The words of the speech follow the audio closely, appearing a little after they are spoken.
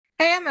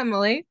Hey, I'm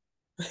Emily.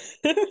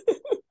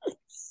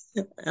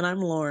 And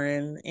I'm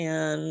Lauren.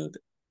 And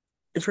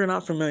if you're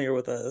not familiar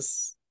with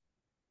us,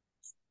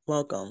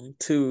 welcome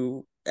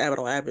to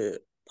Abbott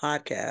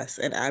Podcast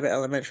and Abbott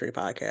Elementary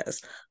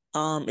Podcast.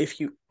 If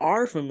you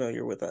are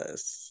familiar with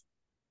us,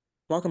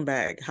 welcome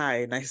back.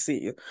 Hi, nice to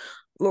see you.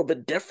 A little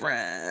bit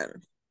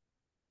different.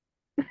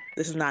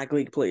 This is not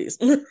Gleek, please.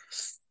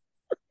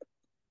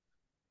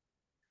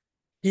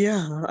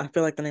 Yeah, I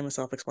feel like the name is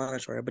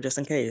self-explanatory, but just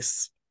in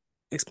case,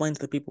 explain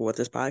to the people what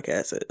this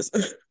podcast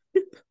is.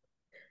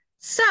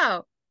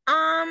 So,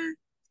 um,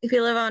 if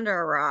you live under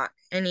a rock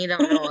and you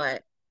don't know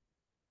what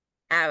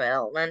Abbott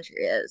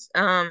Elementary is,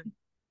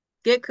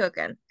 get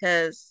cooking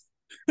because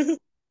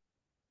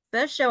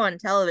best show on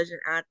television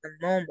At the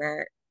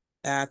moment.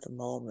 at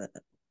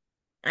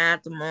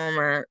the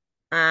moment,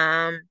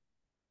 um,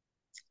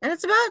 and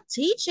it's about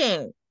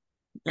teaching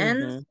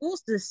and the Hmm. school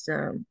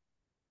system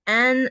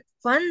and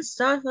fun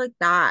stuff like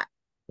that.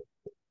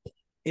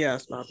 Yeah,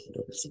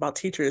 it's about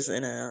teachers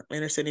in a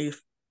inner city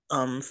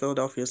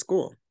Philadelphia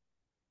school.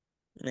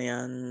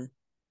 And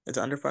it's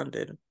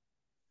underfunded.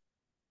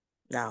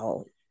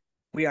 Now,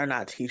 we are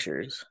not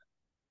teachers,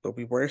 but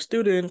we were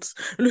students.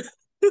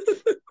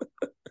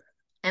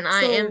 And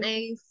I am So,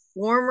 a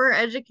former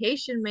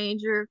education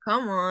major.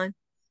 Come on,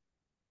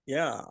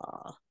 yeah.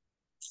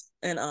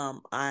 And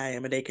I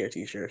am a daycare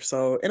teacher.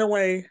 So, in a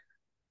way,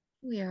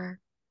 we are.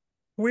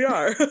 we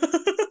are.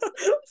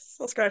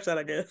 So scratch that,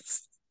 I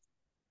guess.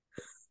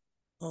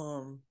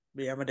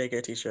 But yeah, I'm a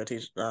daycare teacher. I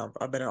teach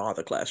I've been in all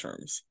the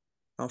classrooms.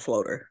 I'm a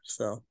floater.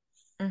 So,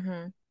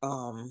 Hmm.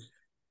 um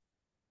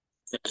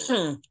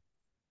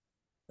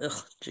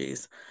ugh,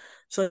 jeez.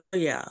 So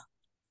yeah.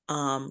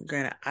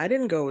 Granted, I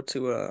didn't go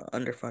to a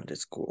underfunded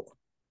school.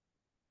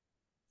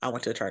 I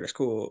went to a charter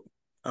school,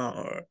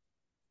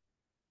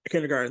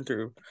 kindergarten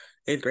through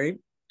eighth grade,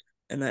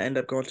 and I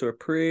ended up going to a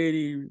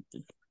pretty,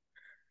 it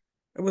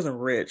wasn't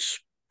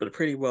rich, but a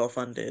pretty well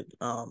funded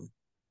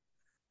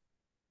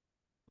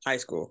high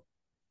school.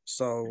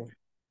 So,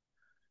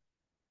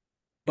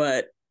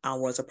 but I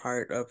was a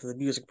part of the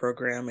music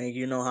program, and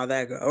you know how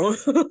that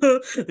goes.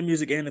 The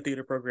music and the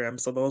theater program,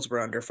 so those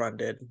were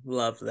underfunded.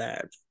 Love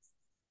that.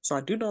 So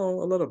I do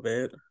know a little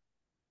bit,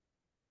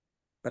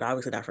 but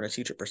obviously not from a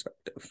teacher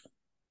perspective.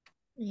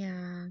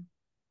 Yeah.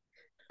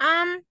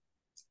 Um,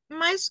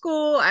 my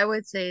school, I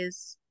would say,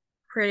 is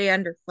pretty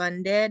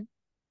underfunded.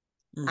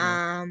 Hmm.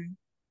 Um,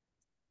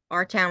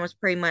 our town was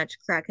pretty much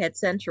crackhead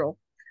central.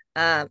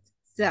 Uh,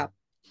 so,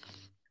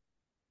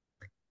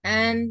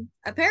 and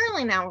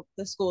apparently now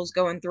the school's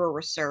going through a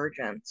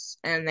resurgence,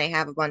 and they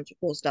have a bunch of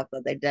cool stuff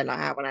that they did not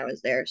have when I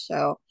was there.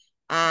 So,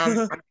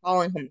 I'm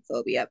calling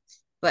homophobia,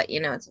 but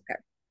it's okay.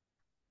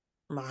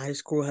 My high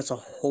school has a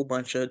whole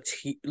bunch of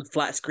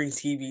flat screen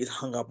TVs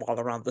hung up all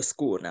around the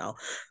school now.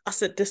 I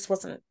said, this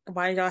wasn't,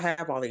 why y'all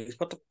have all these?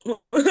 What the?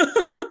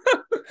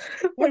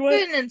 We're Like, what?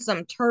 putting in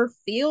some turf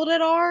field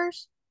at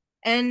ours,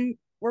 and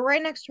we're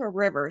right next to a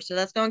river, so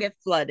that's gonna get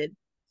flooded.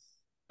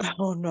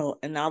 Oh no.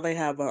 And now they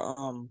have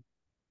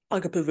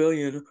like a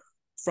pavilion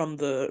from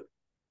the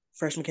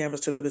freshman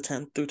campus to the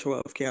 10th through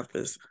 12th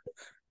campus.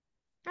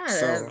 Ah,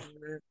 So,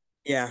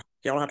 yeah,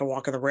 y'all don't have to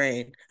walk in the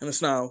rain and the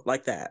snow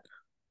like that.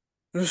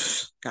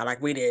 Not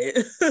like we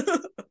did. I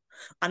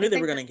I knew they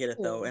were think gonna that's get it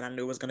though, cool. and I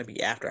knew it was gonna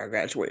be after I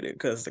graduated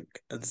because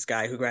this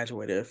guy who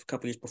graduated a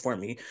couple years before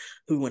me,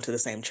 who went to the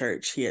same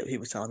church, he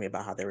was telling me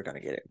about how they were gonna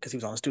get it because he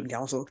was on the student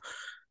council.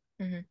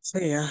 Hmm. So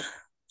yeah,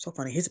 so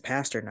funny. He's a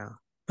pastor now.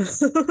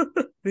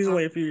 He's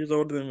only a few years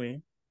older than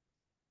me.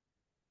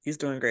 He's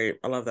doing great.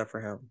 I love that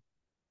for him.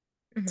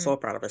 Hmm. So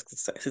proud of his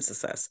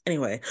success.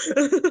 Anyway,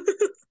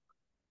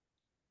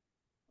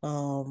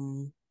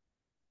 um,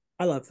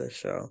 I love this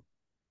show,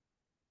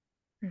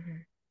 Hmm.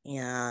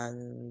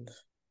 and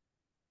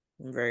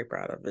I'm very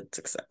proud of its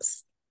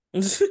success.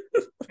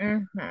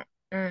 Hmm.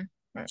 Hmm.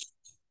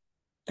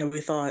 And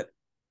we thought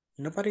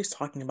nobody's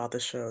talking about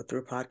this show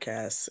through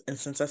podcasts, and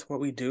since that's what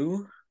we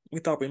do, we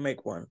thought we'd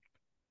make one.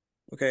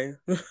 Okay,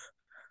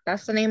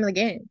 That's the name of the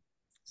game.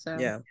 So,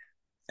 yeah.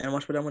 And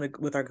once we're done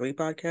with our Glee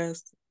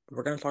podcast,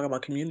 we're gonna talk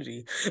about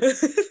Community.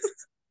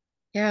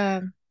 yeah,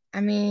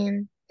 I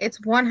mean, it's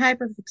one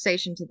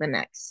hyperfixation to the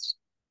next.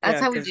 That's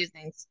Yeah, how we because do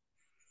things.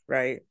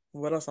 right,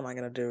 what else am I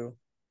gonna do?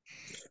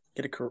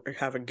 Get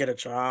a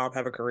job,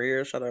 have a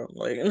career? Shut up,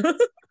 like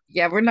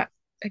Yeah, we're not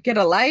get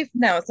a life.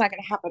 No, it's not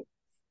gonna happen.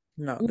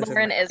 no, this is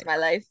Lauren my is my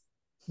life.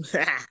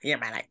 life. Yeah,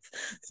 my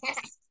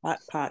life.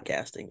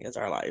 Podcasting is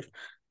our life,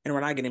 and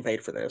we're not getting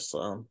paid for this,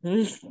 so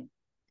we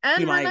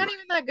And we're might. not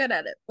even that good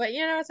at it. But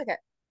it's okay.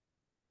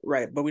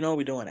 Right, but we know what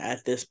we're doing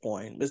at this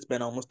point. It's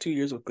been almost 2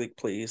 years with Gleek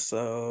Please,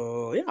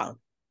 so yeah.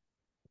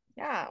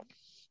 Yeah.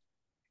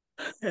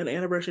 And the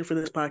anniversary for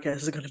this podcast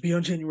is going to be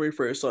on January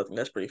 1st, so I think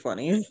that's pretty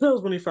funny. That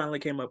was when we finally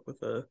came up with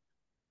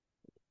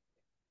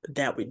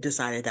that we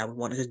decided that we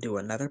wanted to do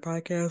another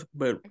podcast,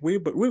 but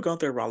we've gone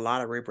through a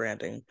lot of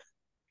rebranding.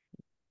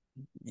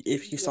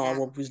 If you saw Yeah.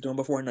 what we was doing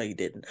before, no, you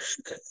didn't.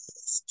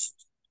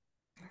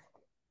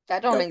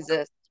 That don't Nope,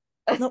 exist.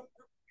 nope.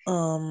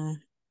 Um,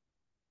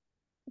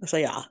 so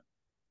yeah,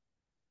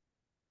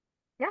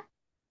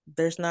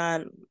 there's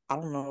not, I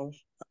don't know.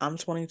 I'm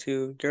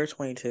 22, you're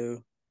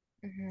 22.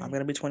 I'm Hmm.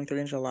 gonna be 23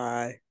 in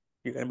July.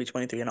 You're gonna be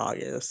 23 in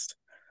August.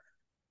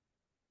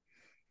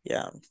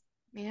 Yeah.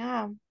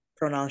 Yeah,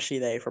 Pronoun she,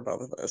 they for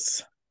both of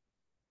us.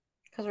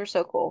 because we're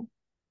so cool.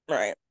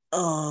 Right. I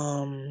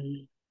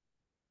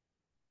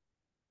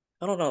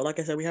don't know. Like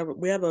I said, we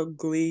have a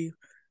Glee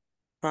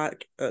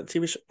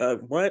TV show.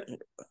 What?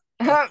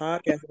 A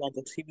podcast about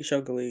the TV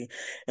show Glee,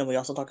 and we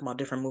also talk about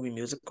different movie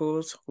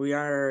musicals. We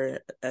are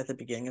at the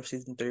beginning of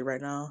season 3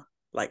 right now,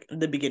 like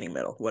the beginning,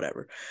 middle,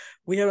 whatever.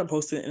 We haven't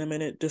posted in a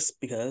minute just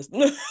because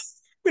we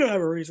don't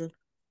have a reason.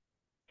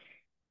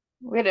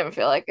 We didn't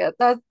feel like it.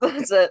 That's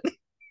it.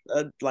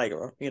 Like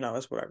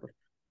it's whatever.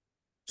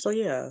 So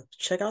yeah,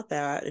 check out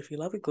that if you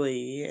love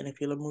Glee and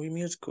if you love movie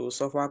musicals.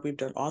 So far, we've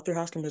done all 3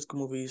 High School Musical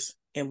movies,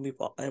 and we've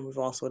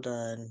also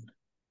done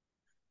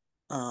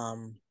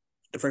um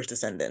the first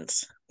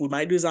Descendants. We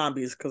might do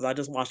zombies because I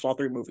just watched all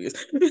 3 movies.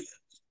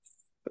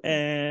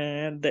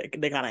 And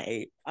they kind of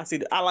ate.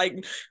 I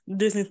like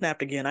Disney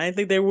snapped again. I didn't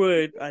think they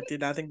would. I did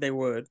not think they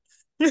would.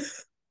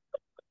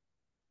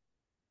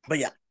 But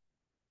yeah.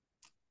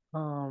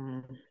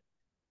 Um,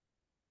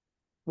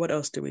 what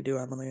else do we do,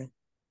 Emily?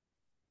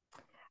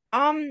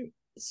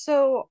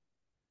 So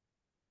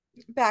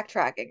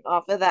backtracking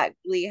off of that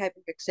Glee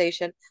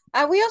hyperfixation,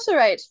 we also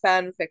write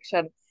fan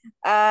fiction.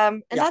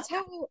 And Yeah. that's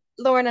how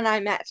Lauren and I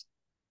met.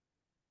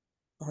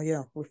 Oh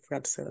yeah, we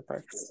forgot to say that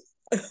part.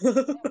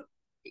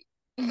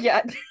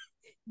 Yeah,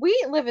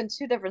 we live in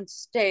two different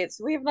states.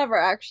 We've never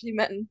actually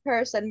met in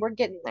person. We're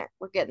getting there.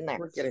 We're getting there.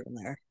 We're getting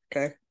there.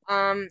 Okay.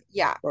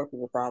 Yeah. Broke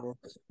people problem.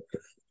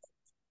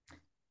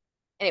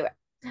 Anyway,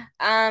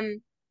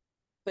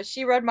 but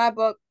she read my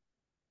book.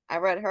 I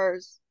read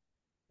hers.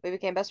 We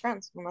became best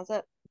friends, and that's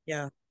it.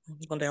 Yeah.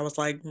 One day I was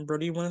like, bro,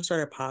 do you want to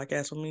start a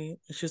podcast with me?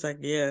 And she's like,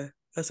 yeah.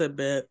 I said,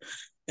 bet.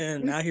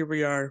 And now here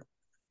we are,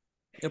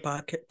 a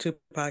podcast, 2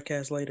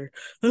 podcasts later.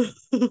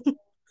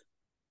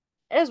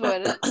 It is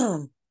what it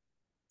is.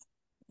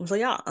 So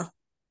yeah.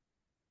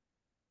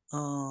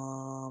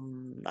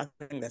 I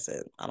think that's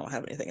it. I don't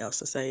have anything else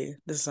to say.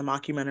 This is a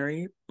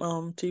mockumentary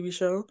TV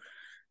show,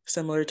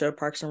 similar to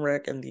Parks and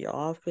Rec and The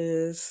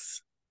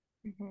Office,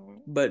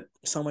 Mhm. but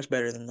so much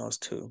better than those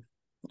two,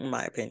 in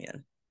my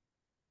opinion.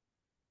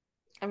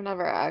 I've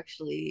never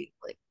actually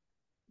like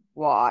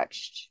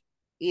watched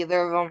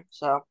either of them,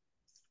 so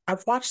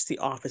I've watched The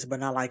Office, but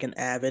not like an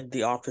avid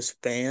The Office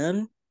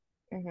fan.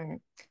 hmm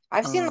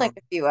I've seen like Um,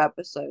 a few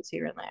episodes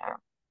here and there.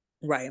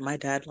 right. My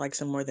dad likes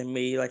them more than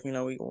me. Like,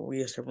 we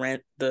used to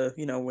rent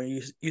when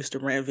you used to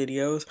rent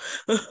videos,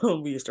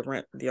 we used to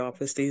rent The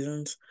Office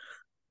seasons.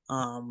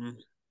 Um,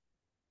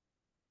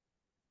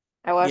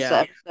 I watched the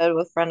yeah. episode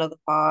with friend of the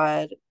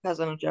pod,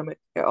 cousin of Joe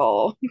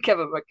McHale,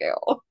 Kevin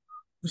McHale.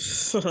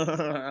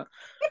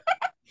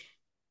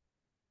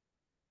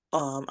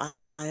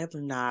 I have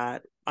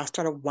not. I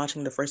started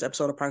watching the first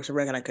episode of Parks and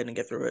Rec and I couldn't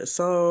get through it.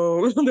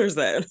 So there's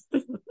that.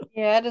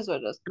 Yeah, it is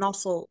what it is. And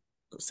also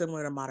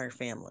similar to Modern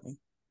Family.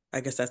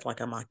 I guess that's like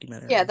a Yeah,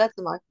 mockumentary. that's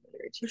a mockumentary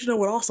But too.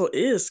 what also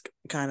is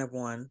kind of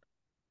one,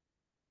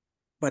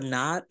 but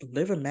not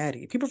Liv and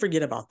Maddie. People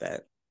forget about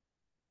that.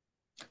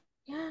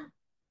 Yeah,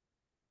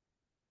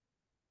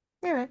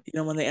 you're right.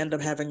 When they end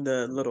up having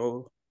the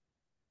little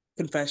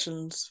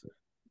confessions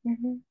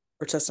Hmm.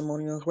 or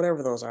testimonials,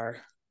 whatever those are.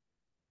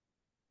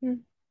 Hmm.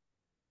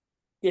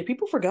 Yeah,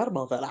 people forgot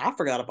about that. I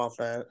forgot about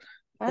that.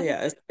 I But did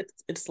yeah, too.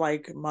 it's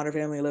like Modern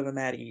Family, Liv and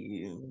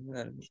Maddie,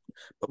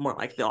 but more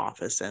like The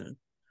Office and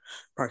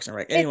Parks and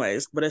Rec. It's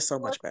Anyways, but it's so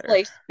much better.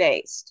 workplace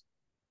based,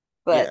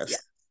 but yeah.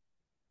 Yes.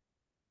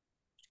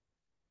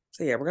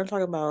 So yeah, we're just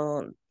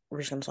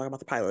gonna talk about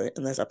the pilot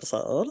in this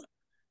episode.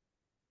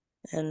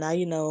 And now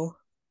you know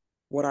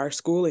what our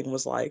schooling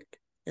was like,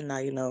 and now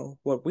you know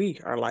what we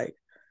are like.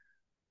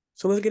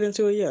 So let's get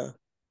into it, yeah.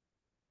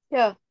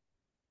 Yeah,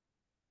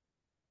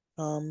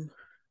 Um,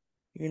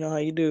 you know how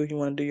you do. You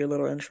want to do your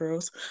little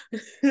intros?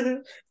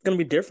 It's gonna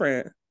be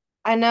different.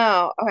 I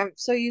know. I'm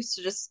so used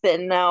to just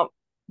spitting out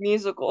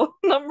musical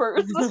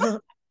numbers.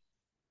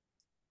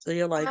 So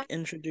you'll Uh, like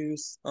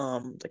introduce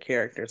the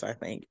characters, I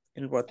think,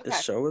 and what this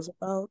okay. show is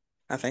about,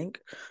 I think.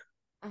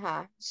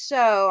 Uh-huh.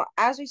 So,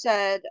 as we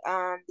said,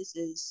 this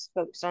is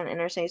focused on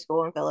inner city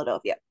school in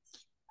Philadelphia.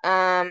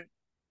 Um,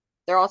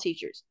 they're all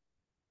teachers.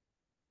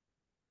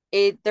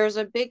 There's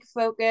a big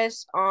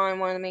focus on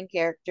one of the main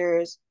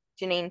characters,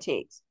 Janine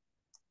Teagues.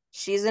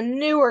 She's a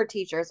newer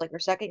teacher, it's like her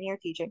second year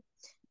teaching.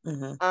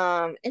 Hmm.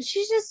 And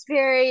she's just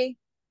very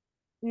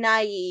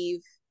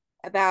naive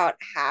about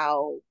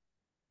how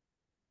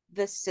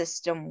the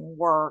system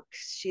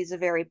works. She's a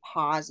very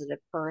positive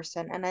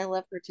person, and I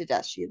love her to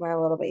death. She's my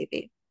little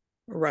baby.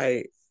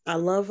 Right. I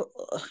love.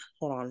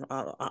 Hold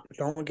on.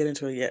 Don't get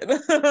into it yet.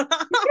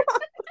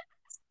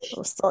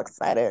 I'm so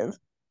excited.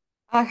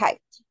 Okay.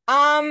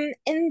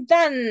 And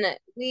then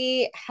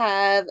we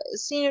have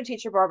senior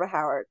teacher Barbara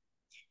Howard.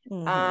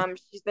 Hmm.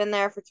 She's been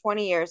there for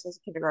 20 years as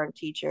a kindergarten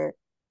teacher.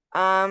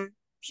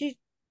 She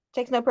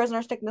takes no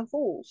prisoners, takes no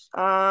fools.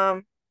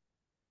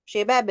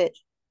 She a bad bitch.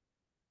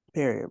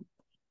 Period.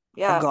 A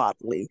Yeah.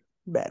 godly.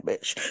 Bad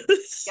bitch.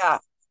 Yeah,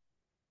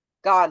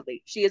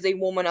 godly. She is a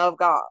woman of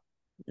God.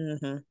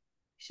 Mm-hmm.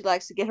 She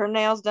likes to get her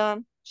nails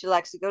done. She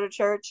likes to go to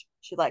church.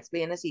 She likes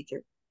being a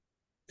teacher.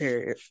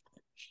 Period.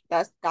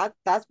 That's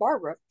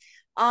Barbara.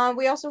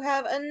 We also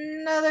have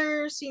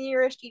another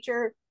seniorish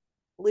teacher,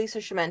 Lisa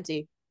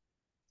Schmenti,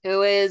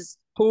 who is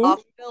a Who?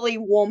 Philly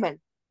woman.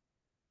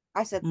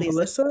 I said Lisa.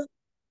 Melissa?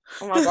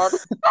 Oh my God.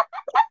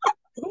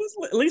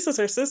 Lisa's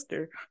her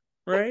sister,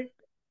 right?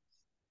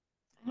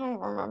 I don't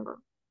remember.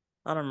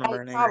 I don't remember I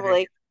her name either.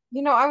 probably,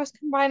 I was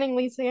combining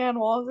Lisa Ann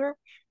Walter.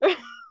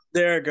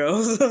 There it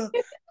goes.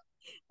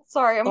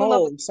 Sorry, I'm in love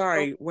with Oh, you.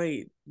 sorry.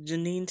 Wait.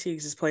 Janine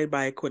Teagues is played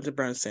by Quinta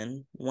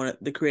Brunson,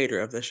 the creator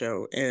of the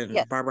show, Yes.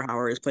 and Barbara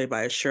Howard is played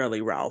by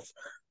Shirley Ralph,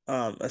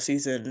 a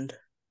seasoned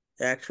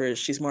actress.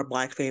 She's more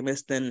Black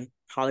famous than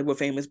Hollywood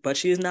famous, but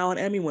she is now an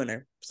Emmy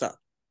winner. So,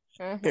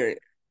 Hmm. period.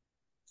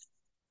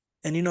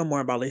 And you know more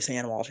about Lisa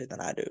Ann Walsh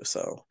than I do,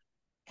 so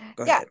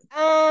go Yeah.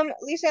 ahead.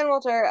 Lisa Ann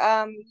Walter.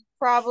 You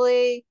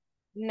probably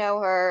know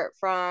her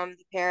from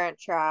The Parent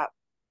Trap.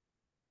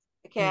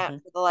 I can't Hmm.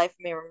 for the life of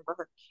me remember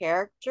her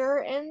character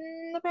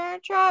in The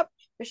Parent Trap,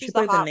 but She she's the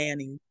played the hot,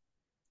 nanny.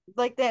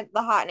 like the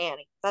hot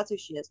nanny. That's who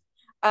she is.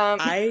 Um,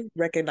 I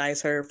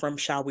recognize her from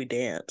Shall We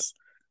Dance.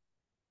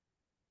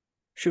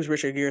 She was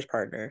Richard Gere's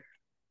partner.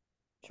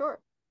 sure.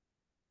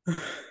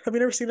 Have you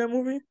never seen that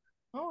movie?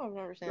 Oh, I've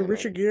never seen With that movie.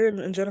 Richard Gere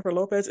and Jennifer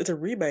Lopez. It's a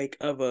remake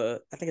of I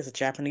think it's a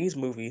Japanese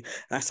movie.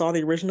 And I saw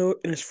the original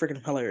and it's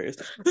freaking hilarious.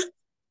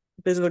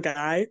 There's a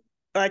guy,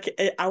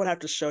 I would have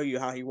to show you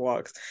how he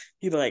walks.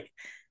 He like,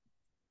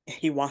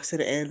 he walks to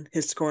the end,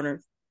 his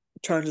corner,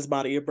 turns his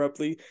body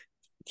abruptly,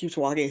 keeps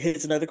walking,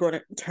 hits another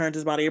corner, turns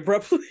his body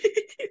abruptly.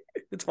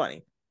 It's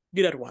funny.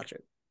 You'd have to watch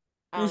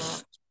I don't it. know.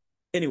 So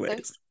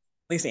Anyways,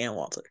 Lisa Ann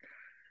Walter.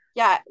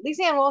 yeah,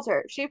 Lisa Ann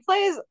Walter. She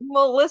plays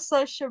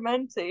Melissa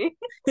Schmenti.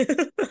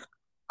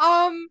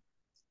 Um,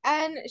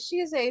 and she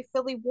is a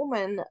Philly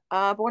woman,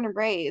 born and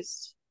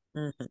raised.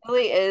 Mhm.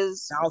 Philly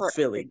is South her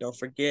Philly, every, don't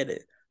forget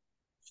it.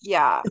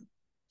 yeah.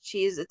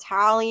 She's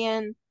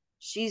Italian.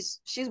 She's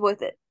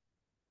with it.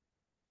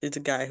 It's a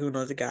guy who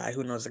knows a guy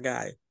who knows a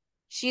guy.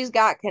 She's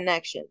got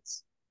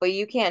connections, but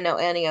you can't know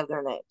any of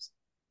their names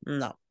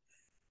No.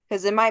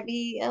 because it might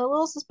be a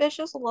little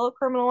suspicious, a little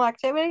criminal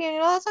activity,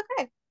 and that's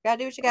okay. Gotta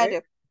do what you gotta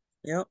Right?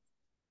 do. Yep.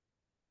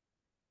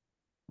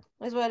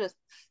 That's what it is.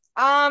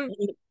 Um,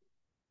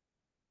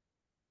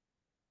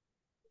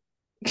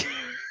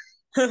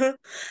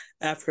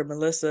 After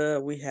Melissa,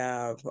 we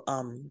have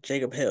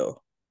Jacob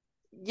Hill.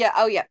 yeah,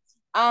 oh yeah.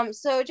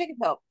 So Jacob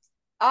Hill.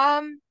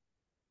 Um,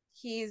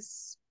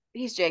 he's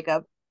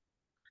Jacob.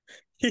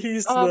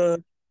 He's Um,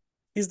 the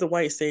he's the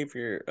white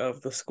savior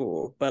of the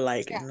school, but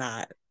like yeah,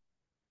 not.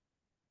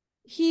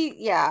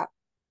 yeah.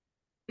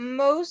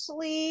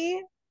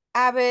 Mostly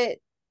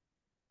Abbott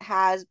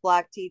has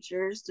black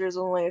teachers. There's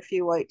only a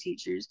few white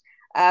teachers.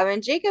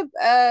 And Jacob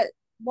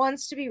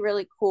wants to be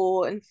really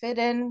cool and fit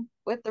in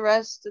with the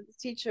rest of the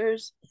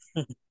teachers.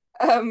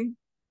 Um,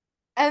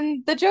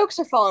 and the jokes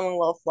are falling a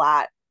little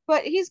flat,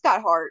 but he's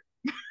got heart.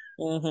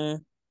 Hmm.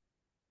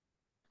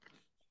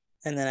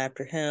 And then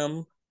after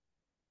him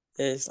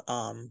is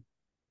Mr.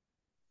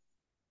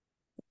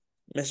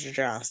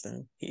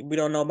 Johnston. We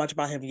don't know much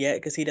about him yet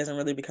because he doesn't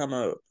really become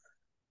a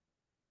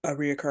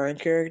reoccurring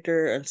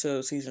character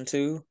until season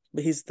 2.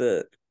 But he's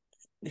the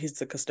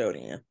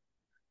custodian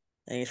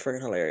and he's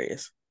freaking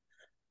hilarious.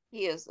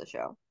 He is the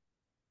show.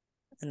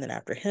 And then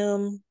after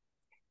him,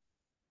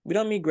 we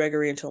don't meet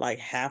Gregory until like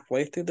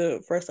halfway through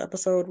the first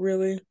episode,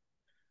 really.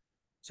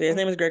 So yeah, his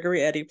name is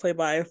Gregory Eddie, played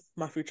by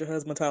my future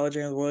husband Tyler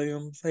James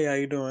Williams. Hey, how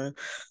you doing?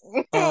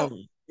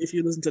 If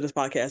you listen to this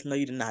podcast, no,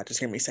 you did not just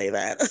hear me say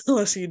that,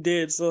 unless you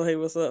did. So hey,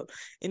 what's up?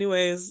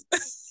 Anyways,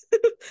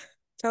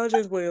 Tyler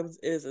James Williams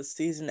is a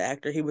seasoned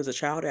actor. He was a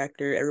child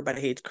actor. Everybody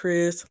Hates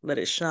Chris, Let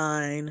It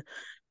Shine.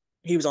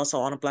 He was also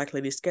on a Black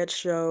Lady sketch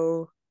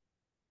show.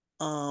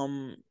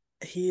 Um,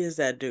 he is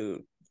that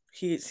dude.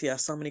 He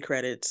has so many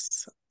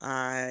credits.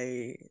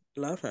 I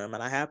love him,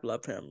 and I have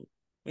loved him.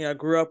 You know, I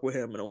grew up with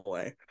him in a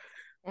way.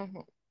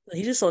 Mhm.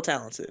 He's just so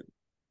talented.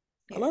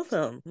 I love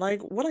Yes. him. Like,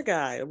 what a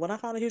guy. When I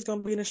found out he was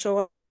gonna be in the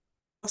show,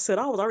 I said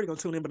I was already gonna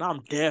tune in, but now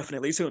I'm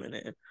definitely tuning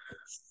in.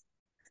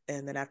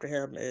 And then after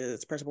him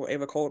is Principal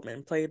Ava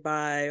Coleman, played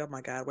by, oh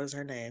my God, what is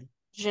her name?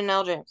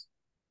 Janelle James.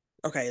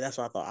 Okay, that's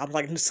what I thought. I'm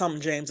like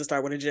some James to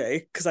start with a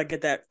J because I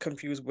get that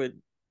confused with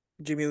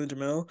Jamil and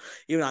Jamil,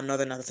 even though I know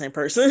they're not the same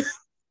person.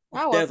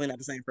 Oh well. Definitely not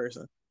the same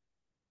person.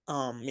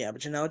 Yeah,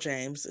 but Janelle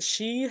James,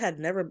 she had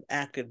never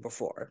acted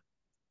before,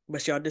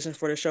 but she auditioned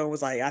for the show and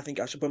was like, I think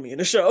y'all should put me in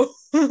the show.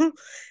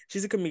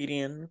 She's a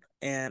comedian,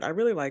 and I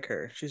really like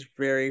her. She's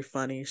very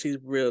funny. She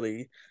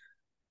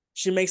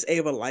makes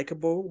Ava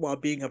likable while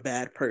being a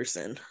bad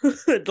person.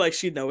 Like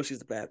she knows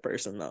she's a bad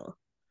person though.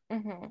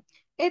 Hmm.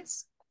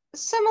 It's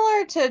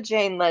similar to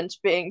Jane Lynch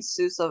being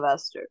Sue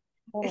Sylvester.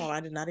 Hold on, I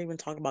did not even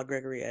talk about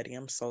Gregory Eddie.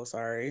 I'm so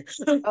sorry.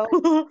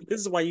 Oh,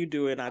 This is why you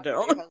do it and I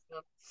talk about your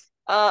don't.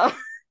 husband.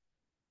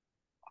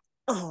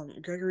 Uh,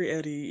 Gregory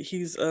Eddie,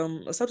 he's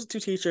a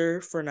substitute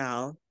teacher for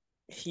now.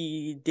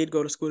 he did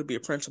go to school to be a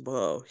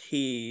principal.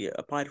 He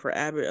applied for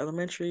Abbott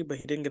Elementary, but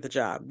he didn't get the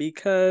job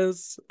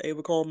because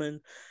Ava Coleman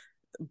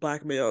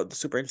blackmailed the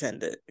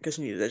superintendent because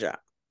she needed a job.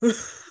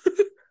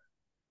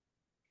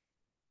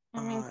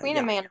 I mean, Queen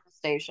of Yeah.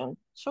 Manifestation.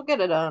 She'll get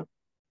it done.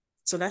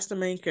 So that's the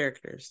main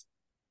characters.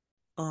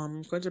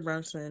 Quinta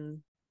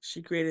Brunson,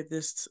 she created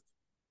this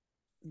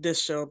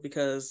show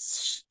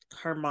because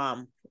her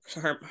mom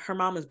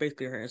is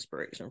basically her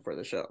inspiration for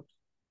the show.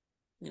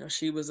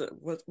 She was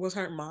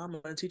her mom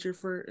a teacher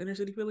for inner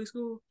city Philly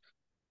school,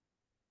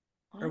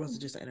 or was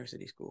it just an inner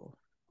city school?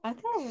 I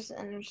think I was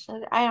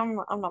interested. I'm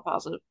not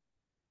positive.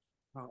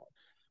 Oh,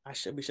 we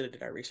should have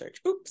did our research.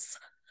 Oops.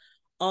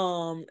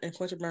 And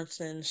Quinta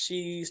Brunson,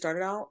 she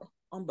started out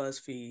on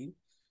BuzzFeed,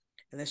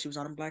 and then she was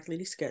on a Black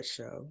Lady sketch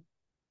show,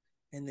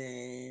 and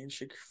then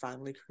she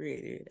finally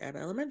created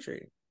Abbott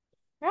Elementary.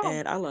 Yeah.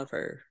 And I love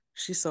her.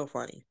 She's so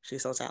funny.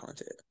 She's so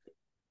talented.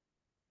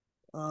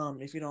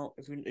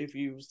 If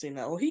you've seen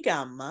that, oh, he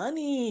got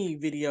money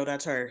video,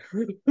 that's her.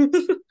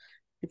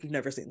 If you've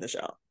never seen the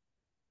show,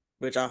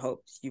 which I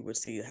hope you would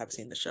have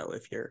seen the show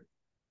if you're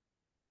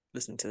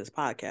listening to this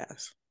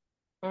podcast.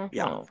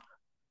 Yeah. Mm-hmm.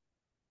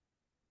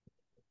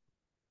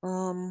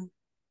 Um,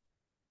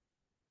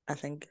 I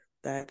think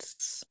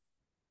that's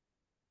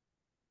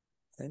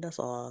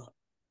all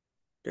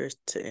there's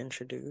to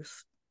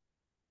introduce.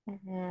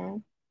 Mm-hmm.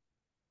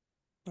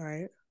 All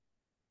right.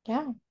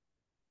 Yeah.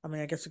 I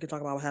mean, I guess we could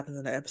talk about what happens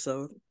in the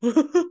episode.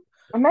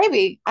 Or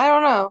maybe. I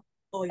don't know.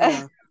 Oh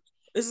yeah.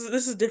 This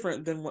is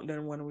different than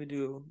when we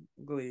do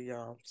Glee,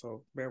 y'all.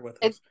 So bear with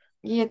It us.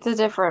 it's a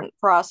different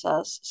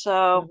process.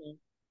 So Mhm.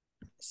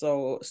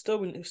 So still,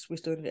 we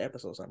still need the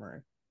episode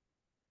summary.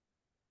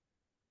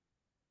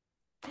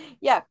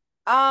 yeah.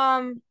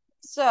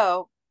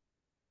 So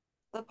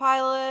the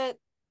pilot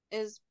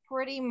is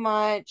pretty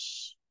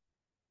much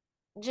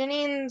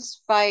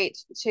Janine's fight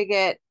to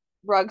get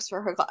rugs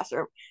for her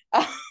classroom.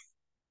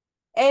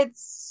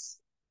 It's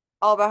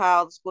all about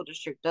how the school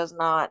district does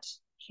not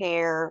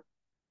care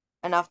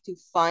enough to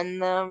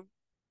fund them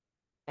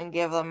and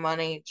give them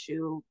money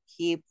to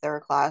keep their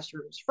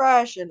classrooms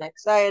fresh and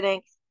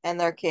exciting and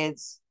their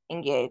kids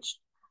engaged.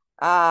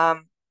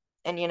 And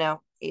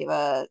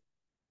Ava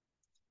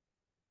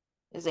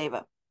is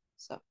Ava.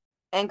 So,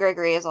 and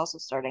Gregory is also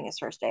starting his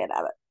first day at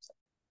Abbott. So.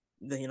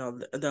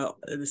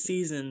 The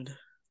seasoned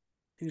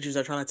teachers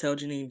are trying to tell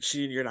Janine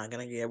you're not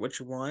gonna get what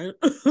you want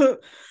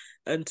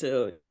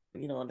until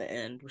in the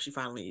end when she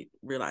finally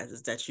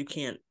realizes that you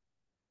can't.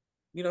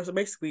 So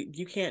basically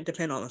you can't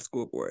depend on the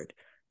school board.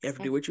 You have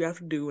to do what you have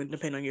to do and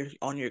depend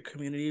on your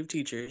community of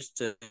teachers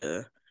to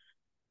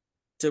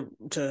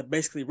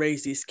basically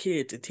raise these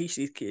kids and teach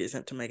these kids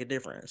and to make a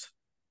difference.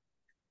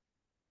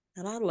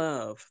 And I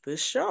love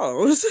this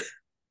shows.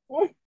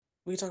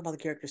 We talk about the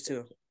characters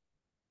too.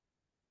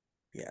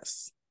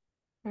 Yes.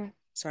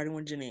 Starting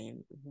with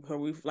Janine. So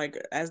we've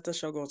as the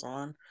show goes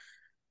on,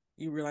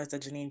 you realize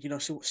that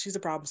Janine, she's a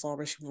problem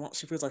solver.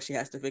 She feels like she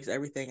has to fix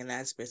everything, and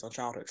that's based on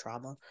childhood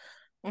trauma.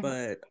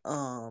 But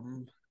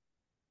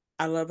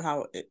I love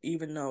how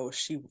even though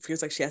she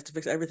feels like she has to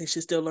fix everything,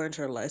 she still learns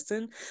her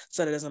lesson,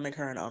 so that doesn't make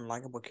her an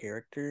unlikable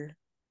character.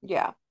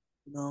 Yeah.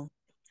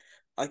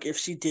 Like if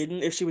she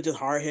was just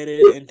hard headed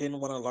and didn't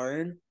want to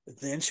learn,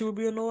 then she would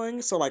be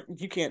annoying. So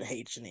you can't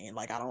hate Janine.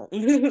 I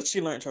don't.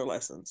 She learned her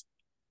lessons.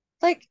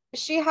 Like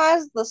she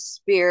has the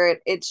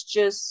spirit. It's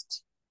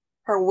just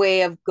her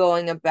way of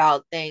going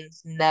about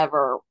things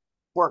never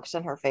works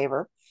in her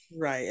favor.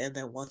 Right, and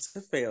then once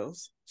it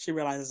fails, she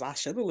realizes I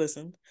should have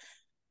listened,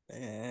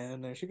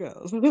 and there she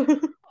goes.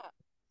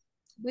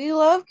 We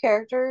love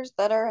characters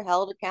that are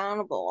held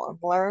accountable and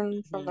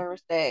learn from their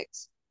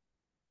mistakes.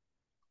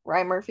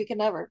 Ryan Murphy can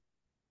never.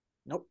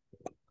 Nope.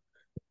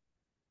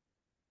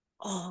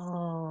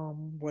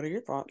 What are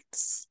your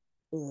thoughts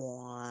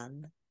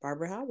on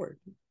Barbara Howard?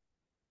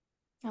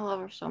 I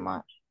love her so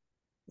much.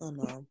 I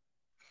know.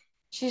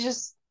 She's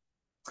just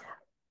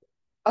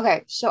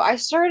okay. So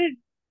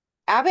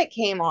Abbott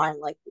came on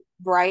like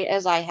right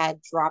as I had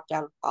dropped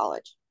out of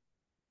college.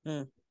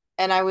 Mm.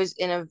 And I was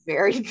in a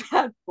very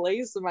bad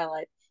place in my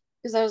life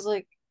because I was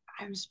like,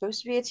 I'm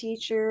supposed to be a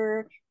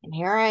teacher, and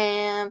here I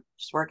am,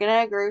 just working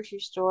at a grocery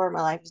store.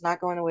 My life is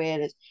not going the way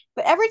it is.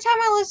 But every time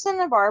I listen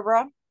to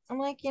Barbara, I'm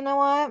like, you know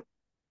what?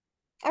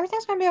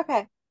 Everything's gonna be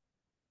okay.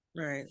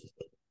 Right.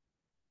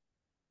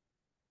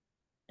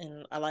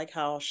 And I like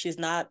how she's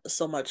not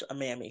so much a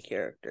mammy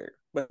character,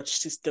 but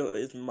she still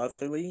is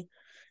motherly,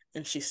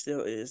 and she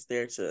still is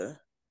there to.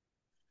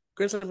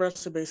 Kristen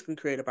Brunson basically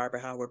created Barbara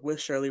Howard with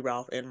Shirley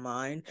Ralph in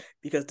mind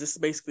because this is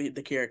basically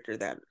the character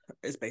that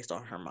is based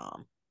on her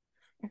mom.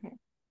 Mm-hmm.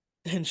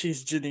 And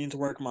she's Janine's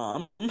work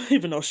mom,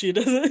 even though she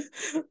doesn't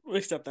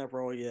accept that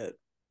role yet.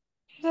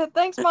 She said,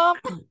 "Thanks, Mom."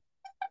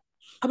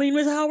 I mean,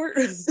 Miss Howard.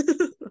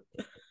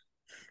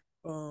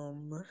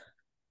 um,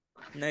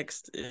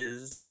 Next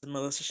is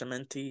Melissa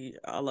Chimenti.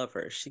 I love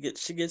her. She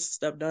gets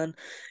stuff done.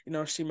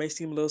 She may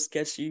seem a little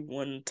sketchy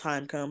when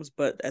time comes,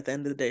 but at the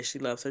end of the day, she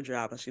loves her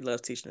job and she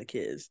loves teaching the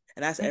kids,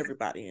 and that's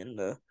everybody in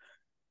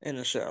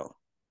the show.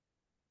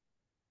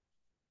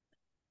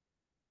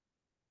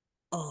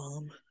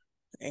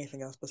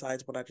 Anything else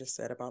besides what I just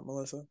said about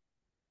Melissa?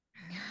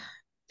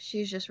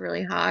 She's just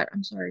really hot.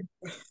 I'm sorry.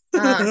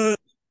 Uh,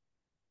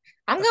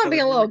 I'm A gonna be Philly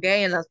a little girl.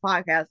 gay in this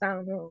podcast. I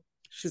don't know.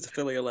 She's a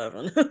Philly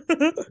 11.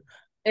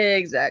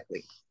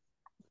 Exactly.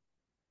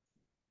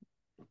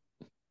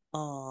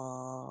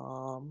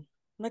 um,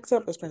 Next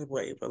up is Prince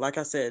Wade, but like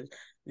I said,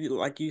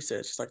 like you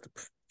said, she's like the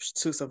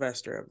Sue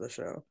Sylvester of the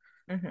show,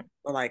 Hmm.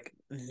 but like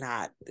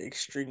not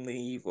extremely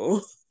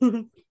evil.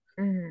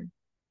 Hmm.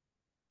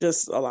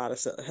 Just a lot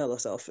of hella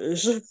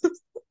selfish.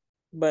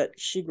 But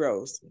she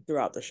grows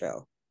throughout the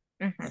show.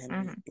 Hmm. And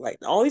Hmm. like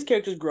all these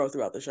characters grow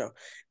throughout the show,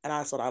 and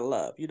that's what I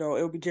love. You know,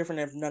 it would be different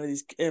if none of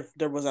these, if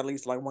there was at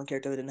least like one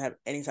character that didn't have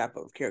any type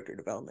of character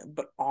development,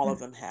 but all of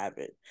them have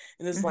it,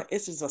 and it's like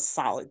it's just a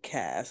solid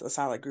cast, a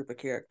solid group of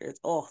characters.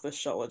 Oh, this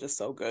show is just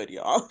so good,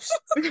 y'all.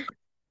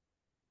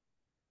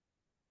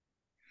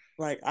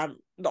 Like I'm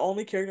the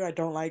only character I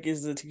don't like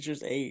is the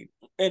teacher's aide,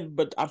 and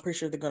but I'm pretty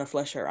sure they're gonna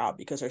flesh her out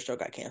because her show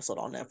got canceled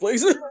on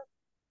Netflix.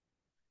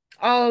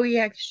 Oh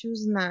yeah, 'cause she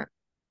was in that.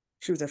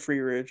 She was at Free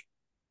Ridge.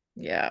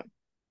 Yeah.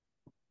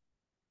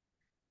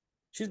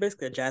 She's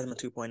basically a Jasmine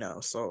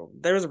 2.0. So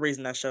there was a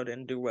reason that show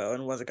didn't do well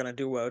and wasn't gonna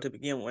do well to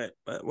begin with,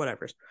 but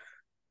whatever.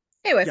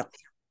 Anyway, Yeah.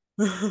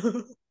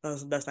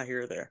 That's not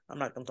here or there. I'm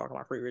not gonna talk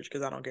about Free Ridge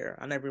because I don't care.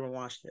 I never even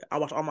watched it. I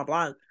watched all my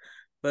blog,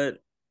 but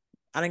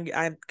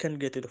I couldn't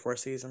get through the fourth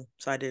season,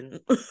 so I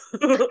didn't.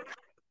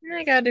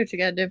 I gotta do what you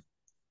gotta do.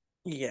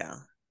 Yeah.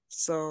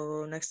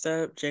 So next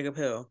up, Jacob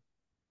Hill.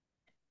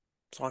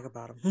 Talk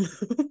about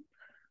him.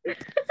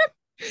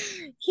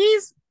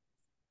 He's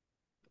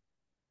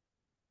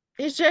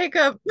he's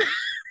Jacob.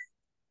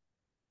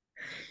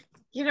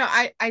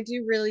 I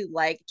do really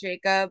like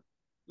Jacob.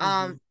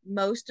 Hmm.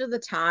 Most of the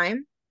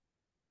time,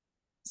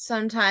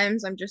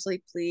 sometimes I'm just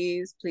like,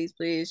 please, please,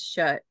 please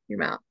shut your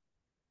mouth.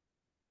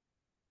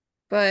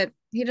 But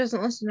he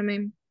doesn't listen to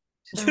me.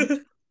 So,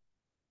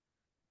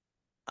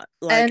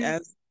 Like and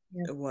as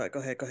yeah, what? Go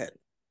ahead. Go ahead.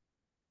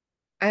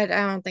 I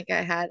don't think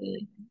I had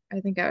anything. I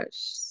think I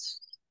was,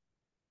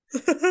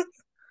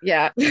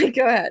 yeah,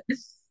 go ahead.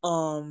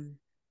 um,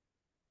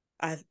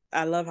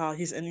 I love how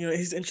he's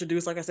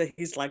introduced, like I said,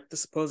 he's like the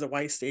supposed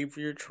white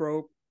savior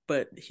trope,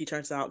 but he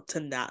turns out to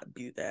not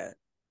be that.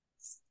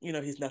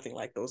 He's nothing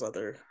like those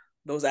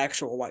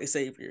actual white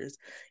saviors.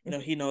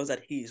 He knows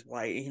that he's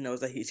white. He knows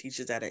that he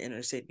teaches at an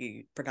inner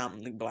city,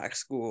 predominantly black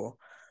school.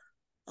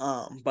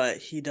 But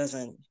he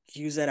doesn't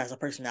use that as a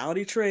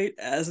personality trait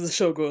as the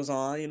show goes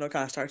on. Kind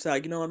of starts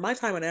out, in my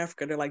time in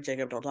Africa, they're like,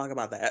 Jacob, don't talk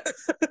about that.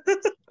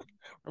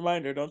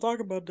 Reminder, don't talk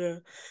about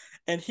that.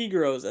 And he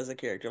grows as a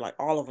character. Like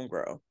all of them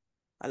grow.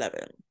 I love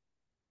it.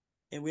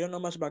 And we don't know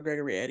much about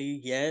Gregory Eddie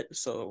yet,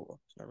 so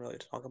it's not really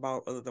to talk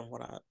about other than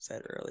what I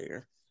said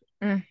earlier.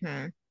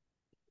 Hmm.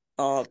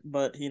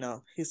 But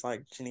he's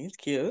like, Janine's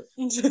cute.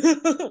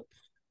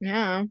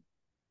 Yeah.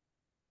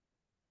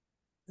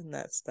 And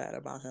that's that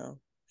about him.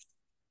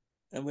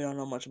 And we don't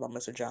know much about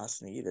Mr.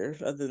 Johnson either,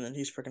 other than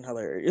he's freaking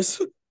hilarious.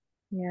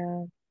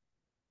 Yeah.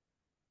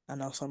 I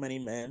know so many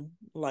men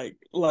like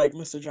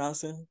Mr.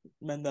 Johnson,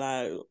 men that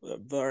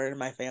are in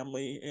my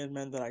family and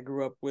men that I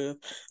grew up with.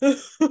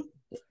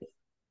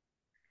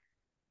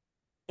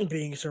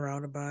 Being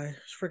surrounded by.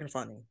 It's freaking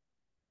funny.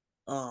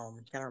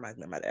 Kind of reminds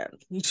me of my dad.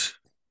 He's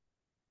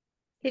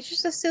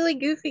just a silly,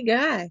 goofy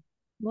guy.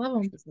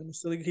 Love him.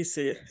 Silly, he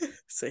said,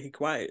 say he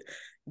quiet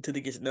until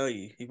he gets to know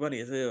you. He funny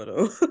as hell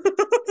though.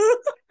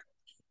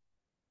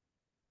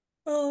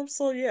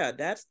 So yeah,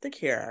 that's the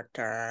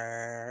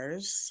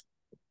characters.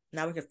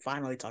 Now we can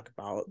finally talk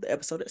about the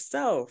episode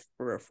itself,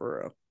 for real,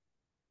 for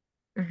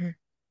real. Hmm.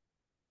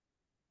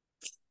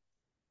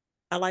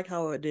 I like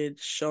how it did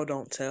show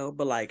don't tell,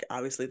 but like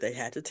obviously they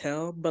had to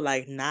tell, but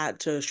like not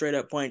to a straight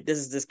up point. This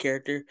is this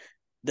character,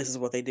 this is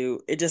what they do.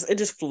 It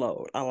just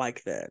flowed. I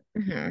like that.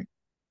 Hmm.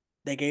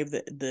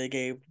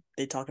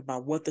 They talked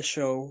about what the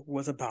show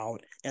was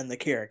about and the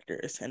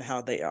characters and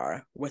how they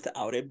are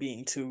without it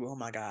being too, oh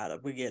my god,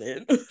 we get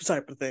it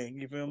type of thing.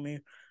 You feel me?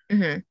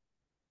 Hmm.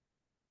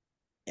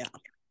 Yeah.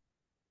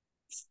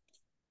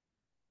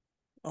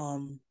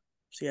 So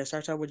yeah, it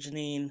starts out with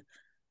Janine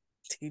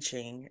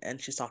teaching and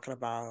she's talking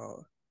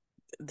about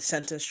the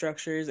sentence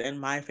structures and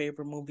my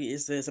favorite movie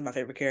is this and my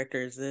favorite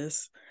character is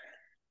this.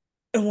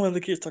 And one of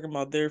the kids talking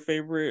about their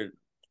favorite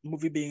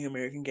movie being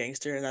American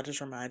Gangster, and that just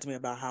reminds me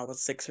about how I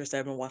was 6 or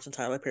 7 watching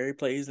Tyler Perry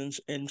plays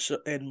in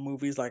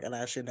movies like, and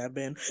I shouldn't have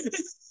been.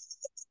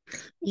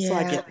 So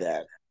I Yeah. get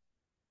that.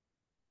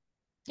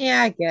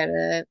 Yeah, I get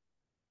it.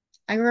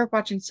 I grew up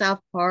watching South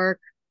Park.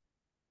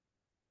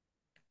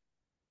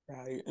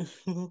 Right.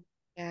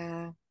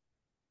 Yeah.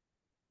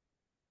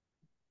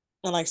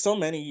 And like so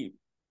many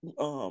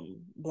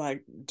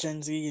like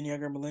Gen Z and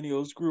younger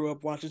millennials grew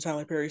up watching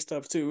Tyler Perry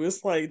stuff too.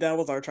 It's like that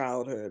was our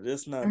childhood.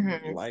 It's not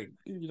Hmm. like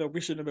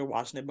we shouldn't have been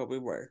watching it, but we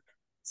were.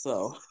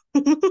 So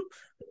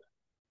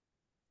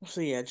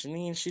so yeah,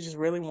 Janine, she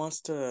really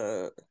wants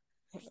to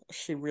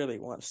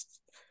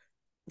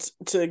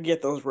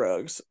get those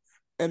rugs.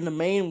 And the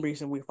main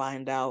reason we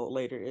find out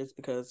later is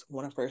because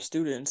one of her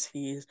students,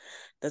 he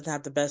doesn't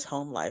have the best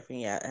home life,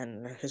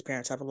 and his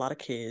parents have a lot of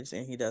kids,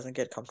 and he doesn't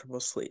get comfortable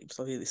sleep,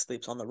 so he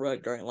sleeps on the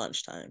rug during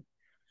lunchtime.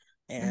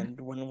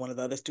 And when one of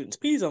the other students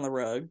pees on the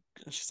rug,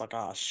 she's like,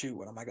 "Oh shoot,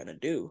 what am I gonna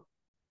do?"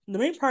 The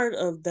main part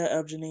of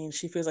Janine,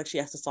 she feels like she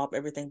has to solve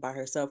everything by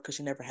herself because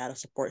she never had a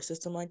support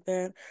system like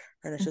that.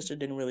 Her and her sister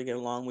didn't really get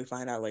along. We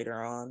find out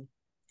later on.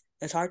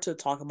 It's hard to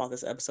talk about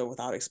this episode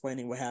without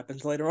explaining what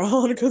happens later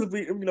on because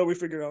we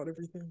figure out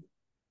everything.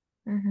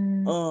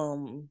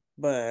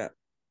 But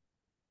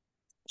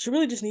she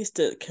really just needs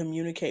to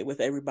communicate with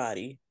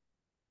everybody,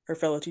 her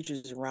fellow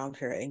teachers around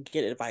her, and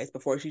get advice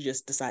before she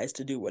just decides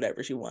to do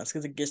whatever she wants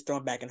because it gets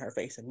thrown back in her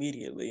face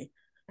immediately.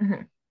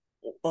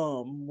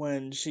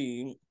 When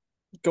she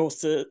goes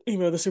to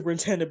email the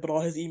superintendent, but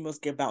all his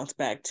emails get bounced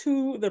back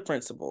to the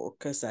principal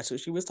because that's who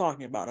she was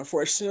talking about,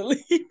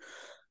 unfortunately.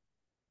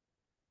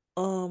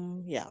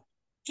 Yeah.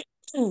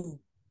 When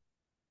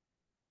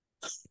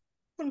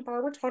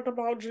Barbara talked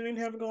about Janine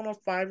having on a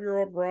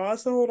 5-year-old bra,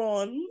 so hold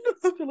on.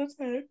 I feel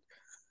attacked.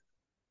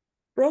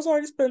 Bras are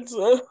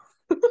expensive.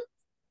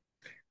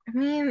 I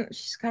mean,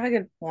 she's got a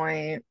good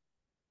point.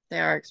 They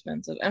are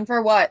expensive. And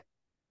for what?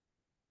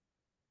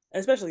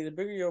 Especially the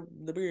bigger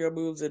your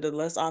boobs, the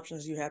less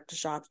options you have to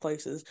shop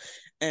places.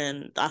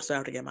 And I still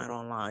have to get mine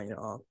online,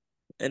 y'all.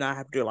 And I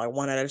have to do it like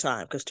one at a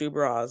time because 2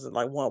 bras,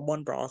 like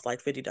one bra is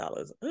like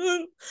 $50.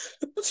 I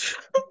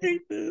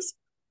hate this.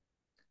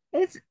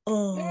 It's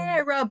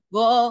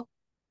terrible.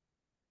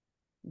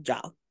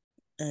 Yeah.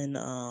 And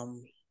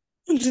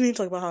Janine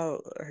talked about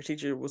how her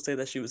teacher would say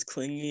that she was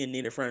clingy and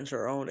needed friends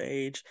her own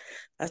age.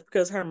 That's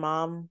because her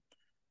mom,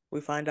 we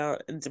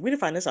didn't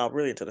find this out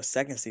really until the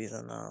second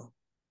season though.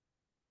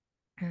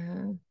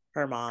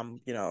 Her mom,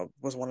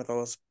 was one of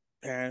those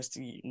parents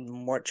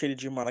more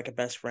treated you more like a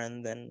best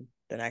friend than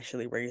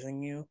actually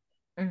raising you.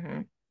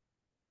 Her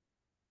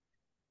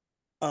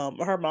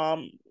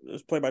mom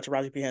was played by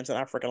Taraji P. Henson.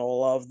 I freaking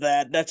love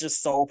that. That's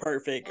just so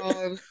perfect.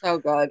 Oh, it was so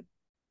good.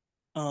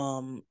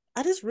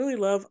 I just really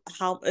love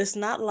how it's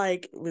not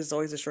like with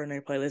Zoe's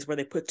Extraordinary Playlist where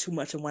they put too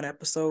much in one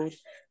episode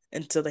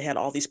until they had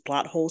all these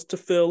plot holes to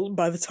fill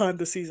by the time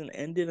the season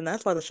ended, and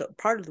that's why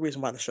part of the reason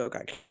why the show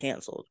got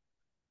canceled.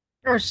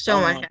 There was so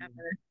much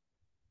happening.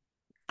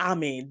 I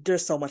mean,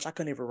 there's so much I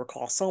couldn't even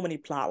recall. So many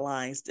plot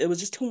lines. It was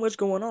just too much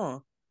going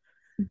on.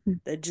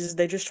 They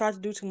just tried to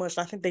do too much.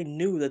 I think they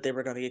knew that they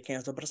were gonna get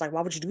canceled, but it's like,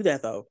 why would you do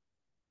that though?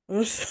 Oh, it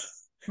was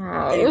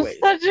Anyways,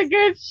 such a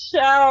good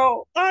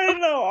show. I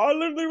know. I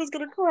literally was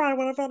gonna cry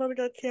when I found out it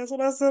got canceled.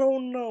 I said, "Oh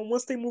no!"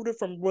 Once they moved it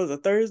from was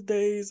it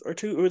Thursdays or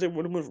they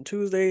moved from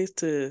Tuesdays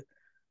to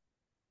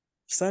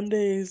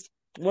Sundays.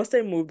 Once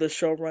they moved the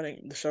show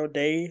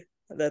day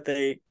that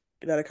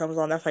it comes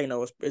on, that's how you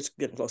know it's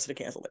getting close to the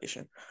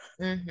cancellation.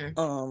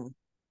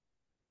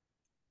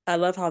 I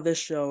love how this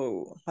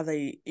show, how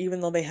they,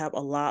 even though they have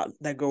a lot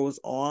that goes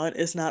on,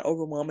 it's not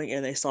overwhelming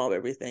and they solve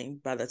everything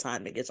by the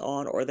time it gets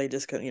on, or they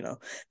just can,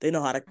 they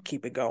know how to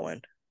keep it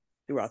going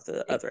throughout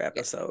the other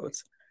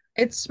episodes.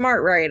 It's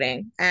smart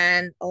writing,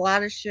 and a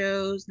lot of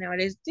shows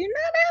nowadays do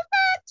not have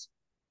that.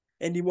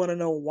 And you want to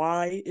know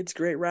why it's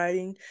great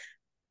writing?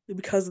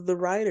 Because of the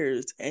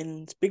writers.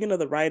 And speaking of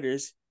the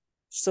writers,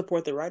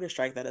 support the writer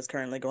strike that is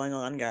currently going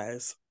on,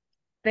 guys.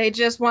 They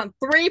just want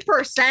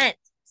 3%.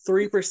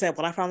 3%.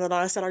 When I found that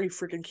out, I said, "Are you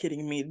freaking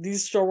kidding me?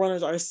 These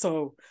showrunners are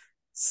so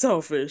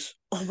selfish."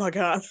 Oh my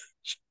god.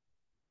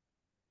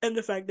 And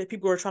the fact that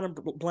people are trying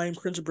to blame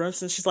Quinta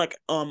Brunson, she's like,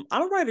 I'm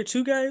a writer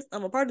too, guys.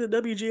 I'm a part of the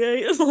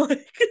WGA. It's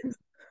like,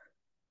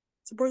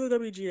 support the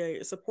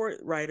WGA, support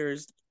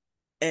writers,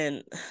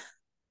 and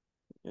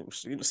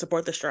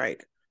support the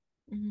strike.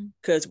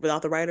 Because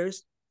without the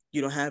writers,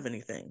 you don't have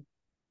anything.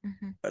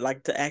 But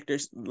like the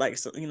actors, like,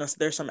 so,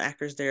 there's some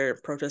actors there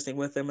protesting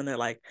with them, and they're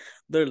like,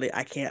 literally,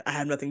 I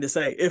have nothing to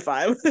say if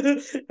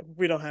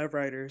we don't have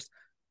writers.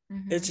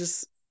 It's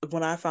just,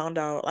 when I found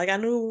out, like, I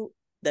knew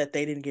that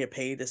they didn't get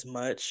paid as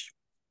much,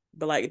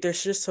 but like,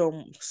 there's just so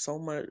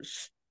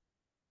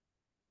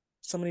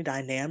many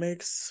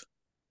dynamics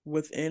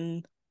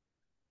within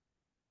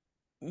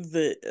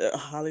the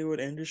Hollywood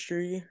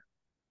industry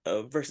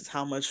versus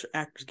how much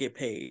actors get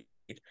paid,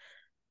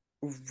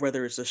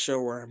 whether it's a show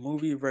or a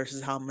movie,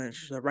 versus how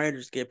much the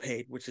writers get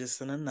paid, which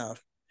isn't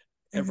enough,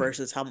 and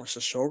versus how much the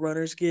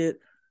showrunners get,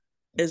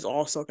 is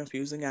also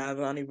confusing.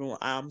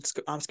 I'm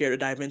scared to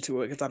dive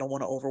into it because I don't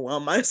want to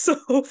overwhelm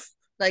myself.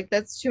 Like,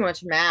 that's too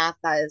much math.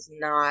 That is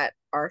not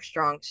our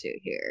strong suit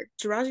here.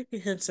 Taraji P.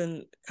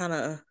 Henson kind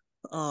of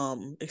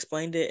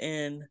explained it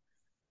in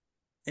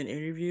an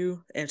interview,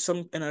 and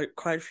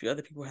quite a few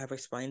other people have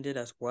explained it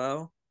as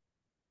well.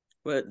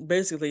 But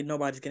basically,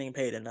 nobody's getting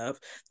paid enough.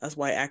 That's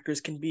why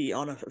actors can be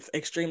on an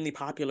extremely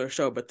popular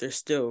show, but they're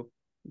still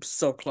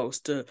so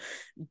close to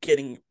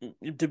being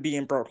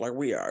broke like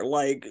we are.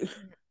 Like,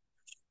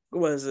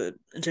 was it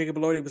Jacob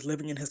Elordi was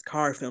living in his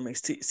car filming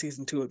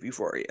season 2 of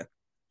Euphoria.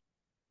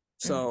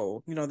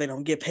 So, they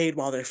don't get paid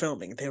while they're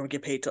filming. They don't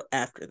get paid till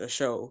after the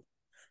show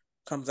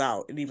comes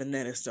out. And even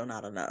then, it's still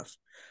not enough.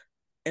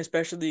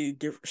 especially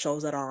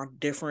shows that are on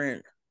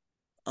different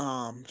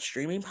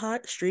streaming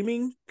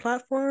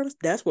platforms.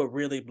 That's what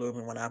really blew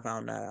me when I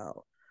found that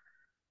out.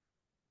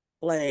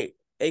 Like,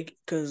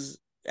 because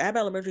Ab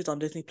Elementary is on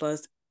Disney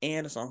Plus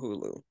and it's on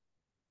Hulu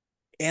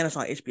and it's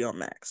on HBO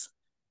Max.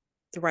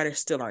 The writers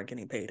still aren't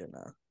getting paid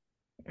enough.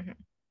 Mm-hmm.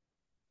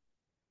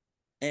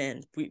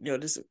 And we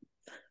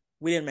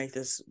didn't make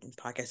this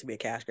podcast to be a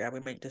cash grab. We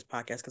make this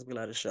podcast because we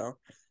love the show,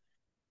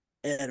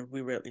 and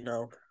we really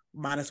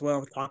might as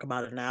well talk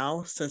about it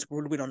now since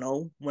we don't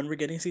know when we're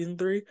getting season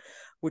 3,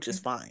 which is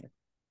fine.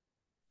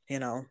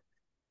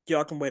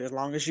 Y'all can wait as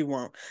long as you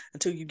want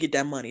until you get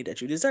that money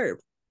that you deserve.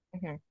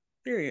 Mm-hmm.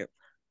 Period.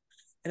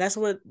 And that's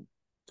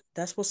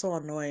what's so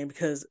annoying,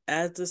 because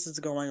as this is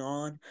going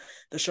on,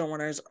 the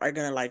showrunners are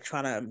gonna like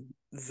try to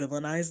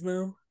villainize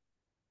them.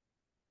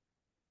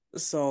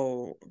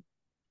 So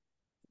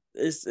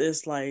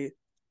it's like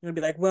gonna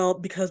be like, well,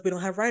 because we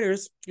don't have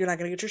writers, you're not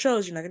gonna get your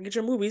shows, you're not gonna get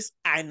your movies.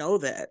 I know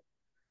that.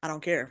 I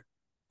don't care.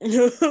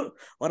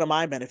 What am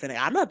I benefiting?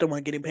 I'm not the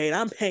one getting paid.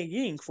 I'm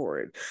paying for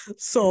it.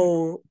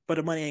 So, but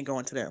the money ain't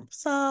going to them.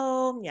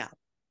 So yeah,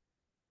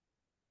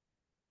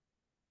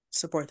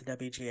 support the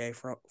WGA,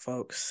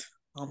 folks.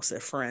 I almost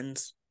said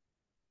friends,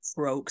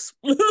 folks.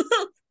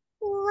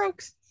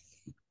 Rokes.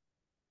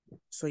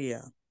 So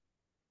yeah,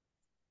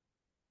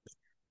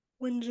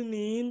 when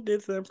Janine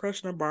did the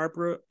impression of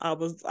Barbara,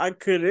 I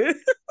couldn't.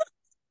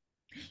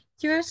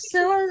 You're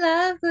so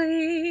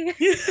lovely.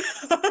 Yeah.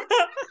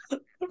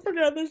 I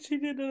forgot that she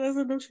did it. I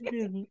said no, she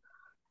didn't.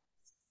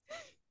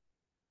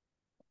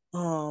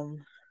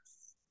 Um,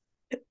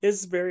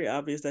 it's very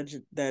obvious that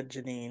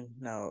Janine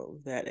knows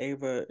that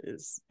Ava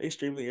is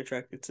extremely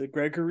attracted to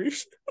Gregory.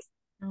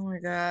 Oh my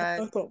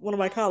God. I thought one of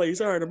my colleagues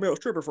hired a male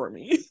stripper for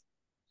me.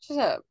 Shut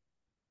up.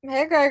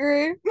 Hey,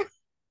 Gregory.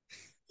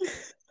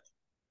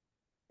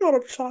 Got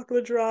a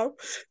chocolate drop,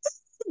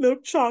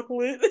 milk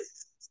chocolate.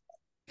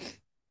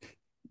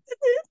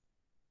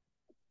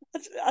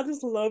 I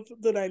just love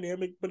the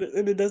dynamic, but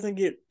it doesn't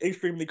get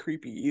extremely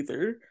creepy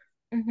either.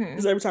 Mm-hmm.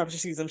 Because every time she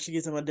sees him, she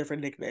gives him a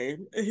different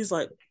nickname, and he's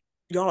like,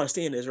 "Y'all are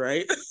seeing this,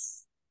 right?"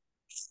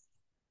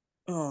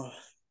 Oh,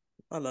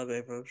 I love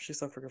Ava. She's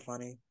so freaking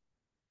funny.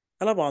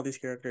 I love all these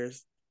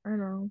characters, I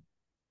know.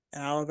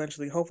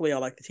 and hopefully, I'll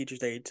like the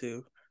Teacher's Aide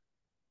too.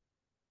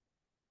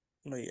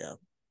 But yeah,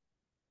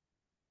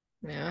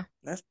 Yeah.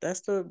 that's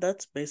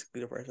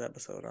basically the first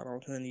episode. I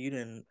don't think you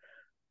didn't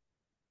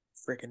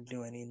freaking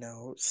do any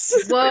notes.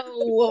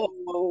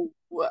 Whoa.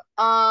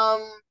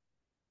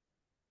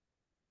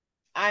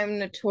 I'm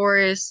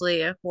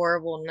notoriously a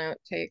horrible note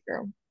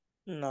taker.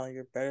 No,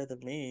 you're better than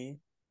me.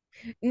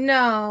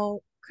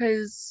 No,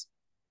 because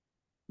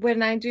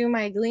when I do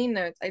my Glean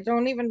notes, I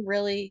don't even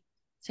really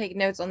take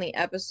notes on the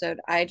episode.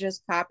 I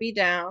just copy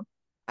down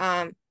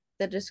um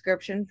the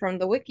description from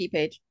the wiki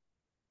page.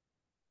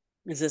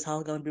 Is this how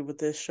it's gonna be with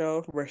this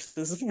show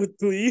versus with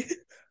Glee?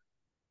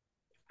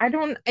 I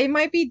don't, it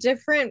might be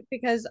different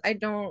because I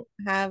don't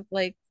have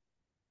like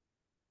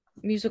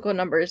musical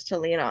numbers to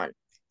lean on.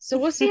 So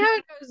we'll see how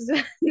it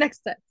goes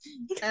next time.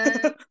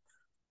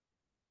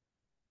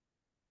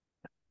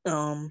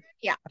 Uh,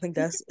 yeah. I think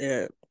that's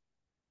it.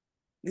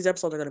 These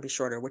episodes are gonna be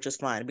shorter, which is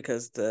fine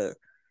because the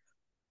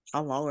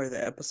how long are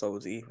the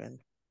episodes even?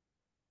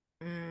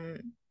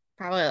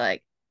 Probably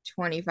like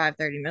 25,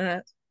 30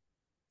 minutes.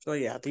 So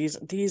yeah, these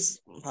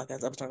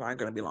podcast episodes aren't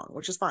gonna be long,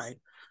 which is fine.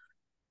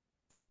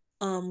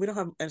 We don't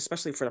have, and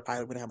especially for the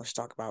pilot, we don't have much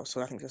to talk about,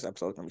 so I think this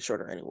episode is gonna be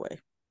shorter anyway.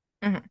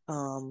 Mhm.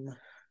 Um,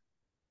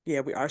 yeah,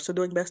 we are still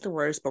doing best and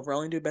worst, but we're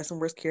only doing best and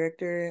worst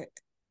character,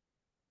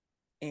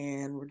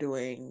 and we're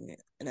doing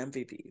an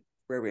MVP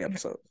for every Mhm.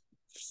 episode.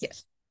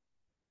 Yes.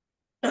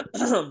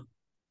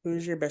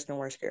 Who's your best and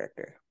worst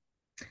character?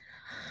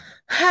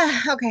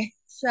 Okay.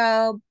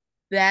 So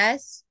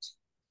best,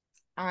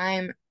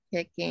 I'm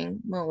picking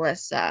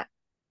Melissa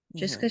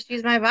just Mm-hmm. because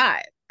she's my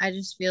vibe. I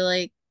just feel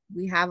like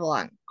we have a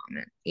lot in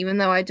common, even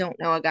though I don't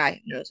know a guy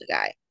who knows a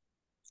guy.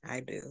 I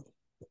do,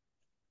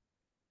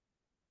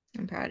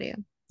 I'm proud of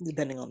you.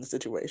 depending on the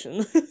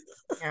situation.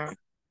 Yeah.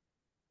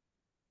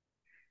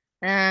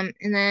 And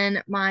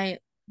then my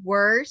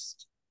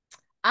worst,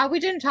 we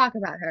didn't talk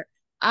about her.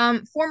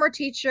 Former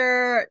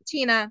teacher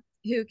Tina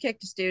who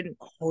kicked a student.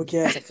 Oh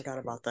yes, I forgot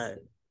about that.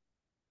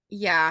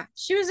 Yeah,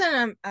 she was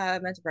in a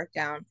mental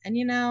breakdown, and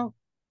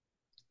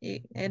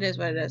it is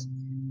what it is.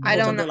 I I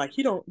was don't up know, there like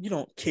you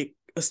don't kick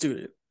a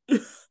student.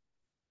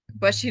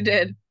 but she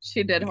did.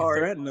 She did You can hard,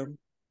 threaten them.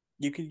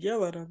 You can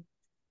yell at them.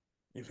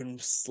 You can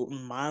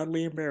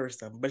mildly embarrass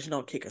them, but you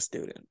don't kick a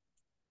student.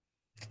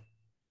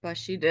 but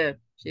she did.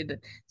 She did.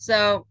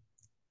 So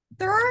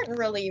there aren't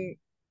really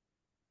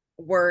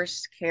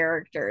worse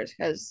characters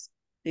because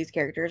these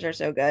characters are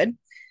so good.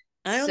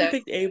 I only So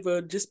picked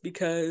Ava just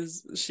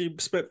because she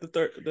spent the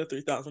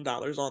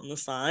 $3,000 on the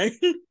sign.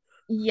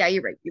 yeah,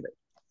 you're right. You're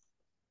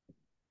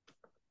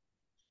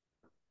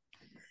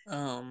right.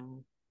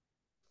 um,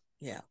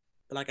 yeah,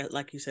 but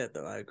like you said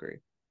though, I agree.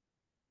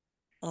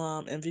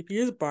 MVP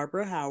is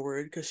Barbara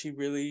Howard because she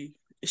really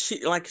she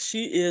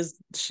is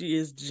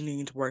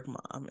Janine's work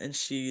mom, and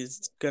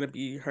she's gonna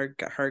be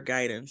her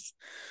guidance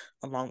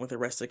along with the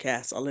rest of the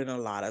cast in a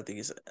lot of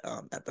these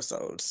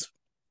episodes.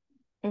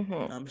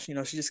 She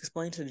just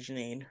explained to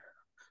Janine,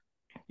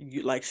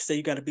 you like say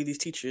you got to be these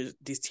teachers,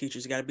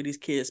 you got to be these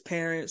kids'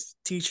 parents,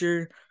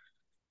 teacher.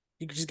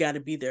 You just got to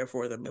be there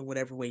for them in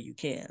whatever way you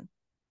can.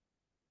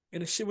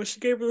 And when she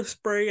gave her the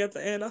spray at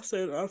the end, I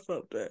said I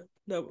felt that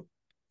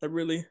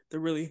really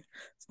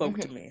spoke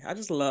to me. I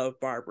just love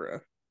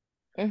Barbara.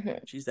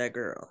 She's that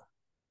girl.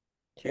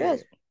 She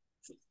is.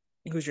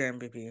 Who's your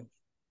MVP?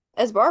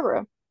 As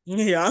Barbara.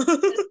 Yeah.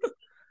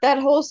 That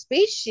whole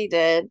speech she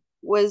did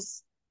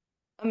was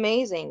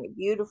amazing,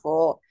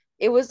 beautiful.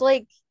 It was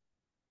like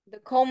the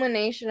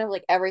culmination of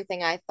like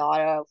everything I thought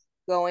of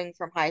going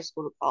from high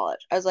school to college.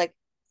 I was like,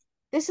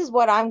 this is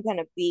what I'm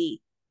gonna be.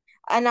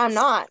 And I'm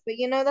not, but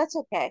that's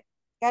okay.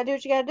 Gotta do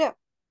what you gotta do.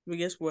 But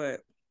guess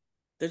what?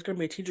 There's gonna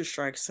be a teacher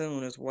strike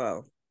soon as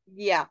well.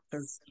 Yeah.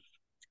 Because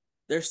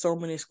there's so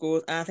many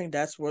schools. And I think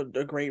that's what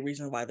the great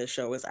reason why this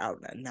show is out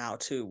now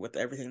too, with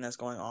everything that's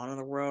going on in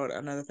the world.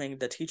 Another thing,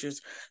 the teachers,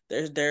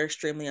 they're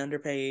extremely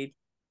underpaid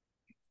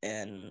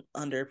and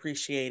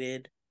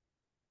underappreciated,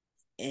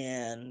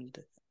 and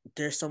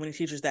there's so many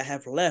teachers that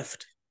have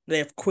left. They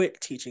have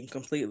quit teaching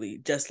completely,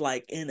 just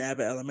like in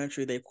Abbott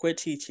Elementary. They quit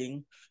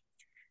teaching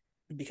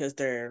because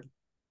they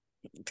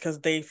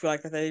feel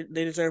like that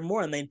they deserve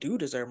more, and they do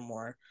deserve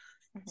more.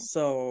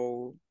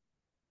 So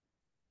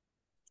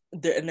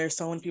there's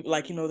so many people,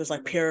 like, there's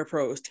like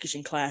parapros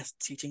teaching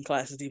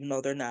classes even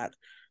though they're not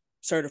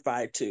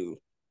certified to.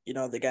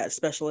 They got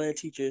special ed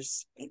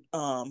teachers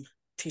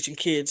teaching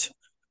kids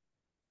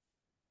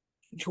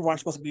who aren't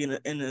supposed to be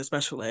in the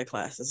special ed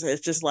classes.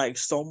 It's just like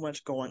so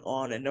much going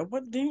on, and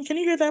can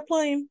you hear that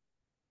plane?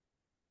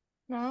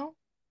 No.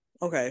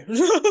 Okay.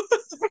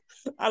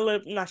 I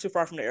live not too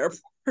far from the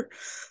airport,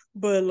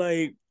 but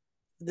like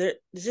it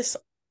just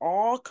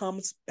all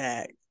comes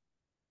back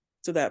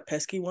to that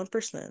pesky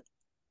 1%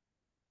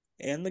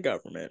 and the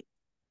government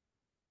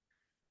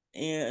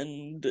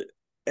and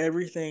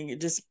everything.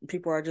 Just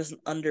people are just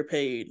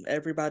underpaid.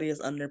 Everybody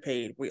is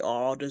underpaid. We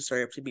all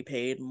deserve to be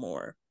paid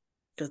more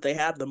because they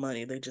have the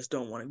money. They just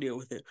don't want to deal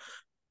with it.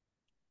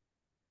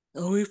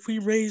 Oh, if we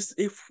raise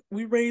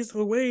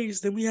the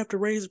wage, then we have to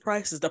raise the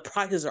prices. The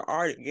prices are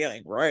already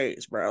getting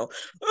raised, bro.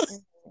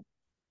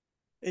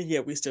 And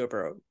yet we still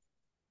broke.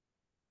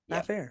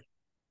 Not fair.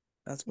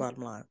 That's the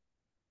bottom line.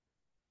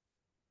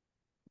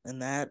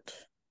 And that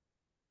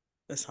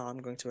is how I'm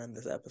going to end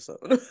this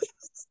episode.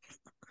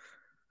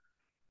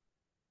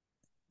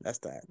 That's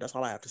that. That's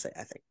all I have to say,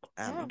 I think.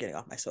 I'm getting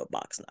off my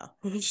soapbox now.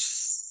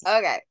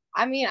 Okay.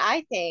 I mean,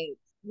 I think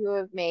you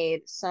have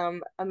made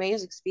some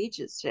amazing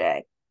speeches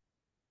today.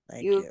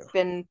 You've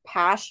been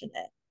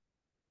passionate,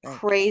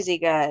 crazy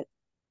good.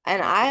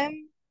 And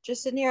I'm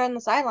just sitting here on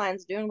the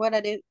sidelines doing what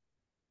I do.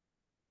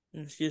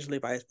 It's usually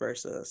vice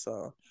versa,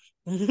 so.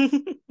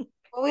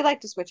 Well, we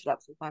like to switch it up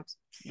sometimes.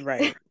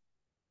 Right.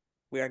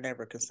 We are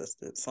never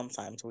consistent.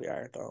 Sometimes we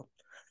are, though.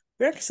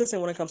 We are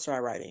consistent when it comes to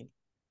our writing.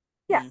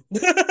 Yeah.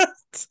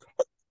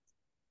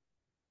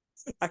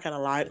 I kind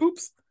of lied.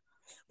 Oops.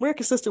 We're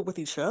consistent with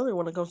each other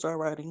when it comes to our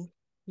writing.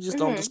 You just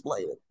don't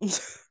display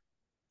it.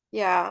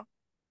 Yeah.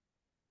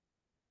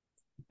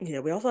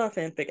 Yeah, we also have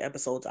fanfic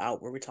episodes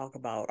out where we talk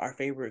about our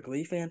favorite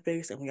Glee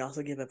fanfics, and we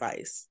also give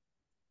advice.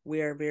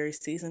 We are very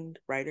seasoned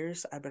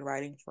writers. I've been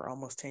writing for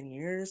almost 10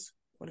 years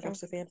when it comes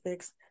to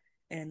fanfics,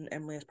 and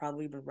Emily has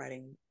probably been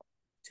writing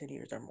 10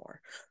 years or more.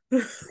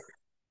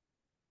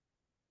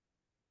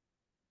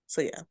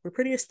 So yeah, we're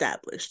pretty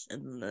established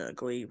in the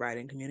Glee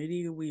writing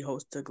community. We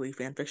host the Glee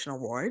Fanfiction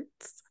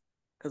Awards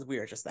because we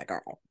are just that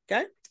girl.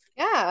 Okay?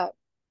 Yeah.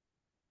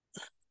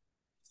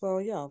 So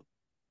yeah,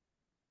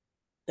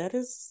 that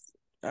is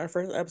our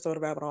first episode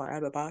of Abbott on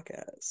Abbott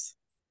podcast.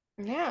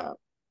 Yeah.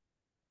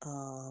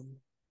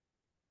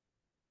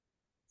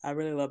 I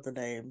really love the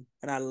name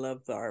and I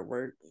love the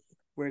artwork.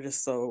 We're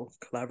just so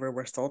clever.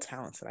 We're so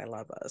talented. I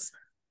love us.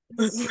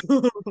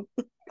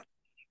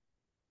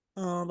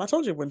 I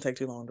told you it wouldn't take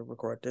too long to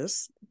record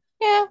this.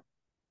 Yeah.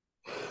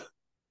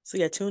 So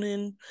yeah, tune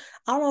in.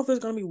 I don't know if it's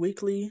gonna be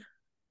weekly.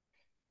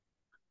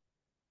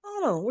 I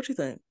don't know. What you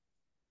think?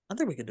 I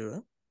think we could do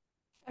it.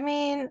 I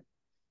mean,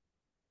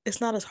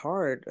 it's not as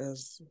hard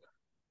as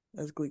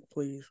Gleek,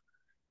 please.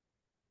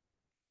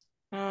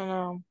 I don't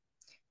know.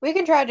 We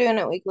can try doing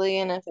it weekly,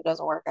 and if it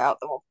doesn't work out,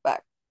 then we'll be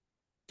back.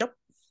 Yep.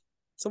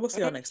 So we'll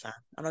see y'all next time.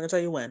 I'm not gonna tell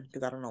you when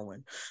because I don't know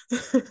when.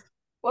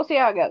 We'll see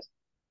how it goes.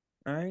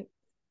 All right.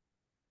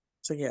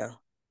 So yeah.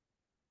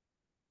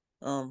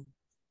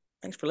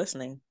 Thanks for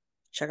listening.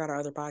 Check out our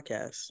other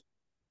podcasts.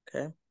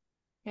 Okay.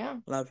 Yeah.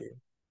 Love you.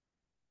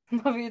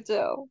 Love you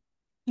too.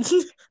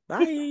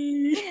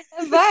 Bye.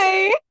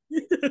 Bye.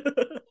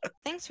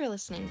 Thanks for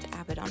listening to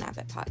Abbott on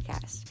Abbott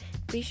podcast.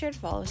 Be sure to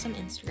follow us on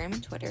Instagram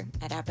and Twitter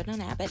at Abbott on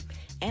Abbott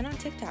and on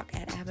TikTok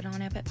at Abbott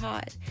on Abbott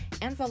Pod.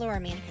 And follow our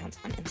main accounts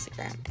on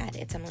Instagram at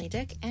It's Emily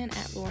Dick and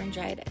at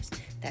Laurengitis.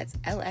 That's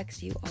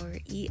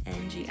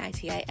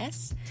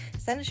LXURENGITIS.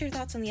 Send us your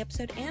thoughts on the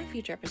episode and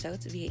future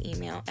episodes via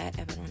email at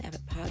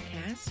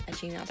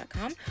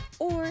abbotonabbotpodcast@gmail.com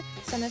or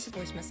send us a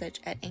voice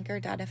message at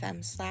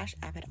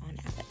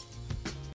anchor.fm/AbbottOnAbbott.